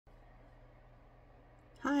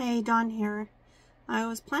Hi, Dawn here. I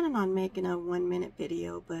was planning on making a 1-minute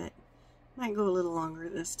video, but might go a little longer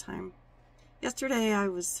this time. Yesterday I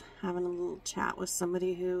was having a little chat with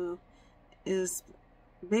somebody who is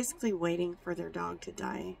basically waiting for their dog to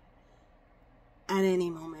die at any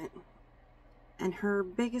moment. And her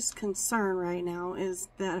biggest concern right now is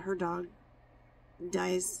that her dog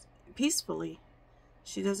dies peacefully.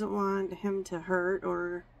 She doesn't want him to hurt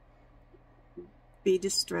or be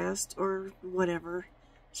distressed or whatever.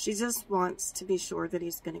 She just wants to be sure that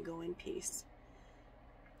he's going to go in peace.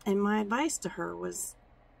 And my advice to her was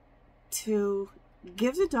to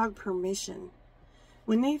give the dog permission.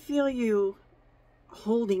 When they feel you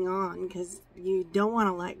holding on because you don't want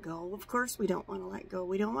to let go, of course we don't want to let go.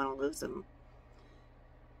 We don't want to lose him.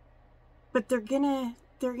 But they're gonna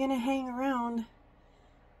hang around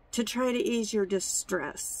to try to ease your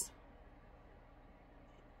distress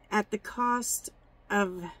at the cost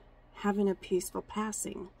of having a peaceful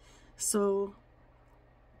passing. So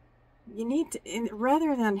you need to,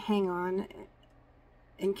 rather than hang on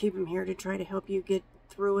and keep him here to try to help you get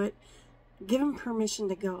through it, give him permission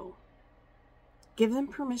to go. Give them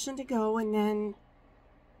permission to go, and then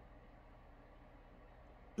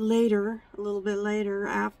later, a little bit later,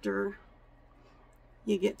 after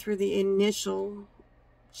you get through the initial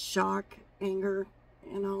shock, anger,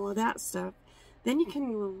 and all of that stuff, then you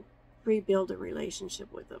can rebuild a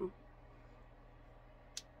relationship with them.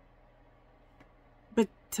 But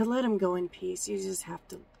to let them go in peace, you just have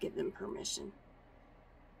to give them permission.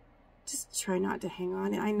 Just try not to hang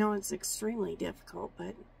on. I know it's extremely difficult,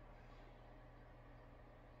 but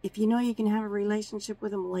if you know you can have a relationship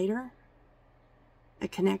with them later, a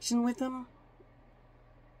connection with them,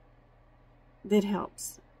 that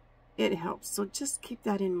helps. It helps. So just keep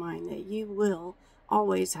that in mind, that you will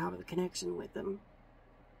always have a connection with them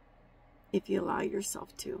if you allow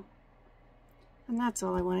yourself to. And that's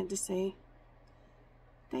all I wanted to say.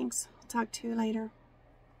 Thanks. I'll talk to you later.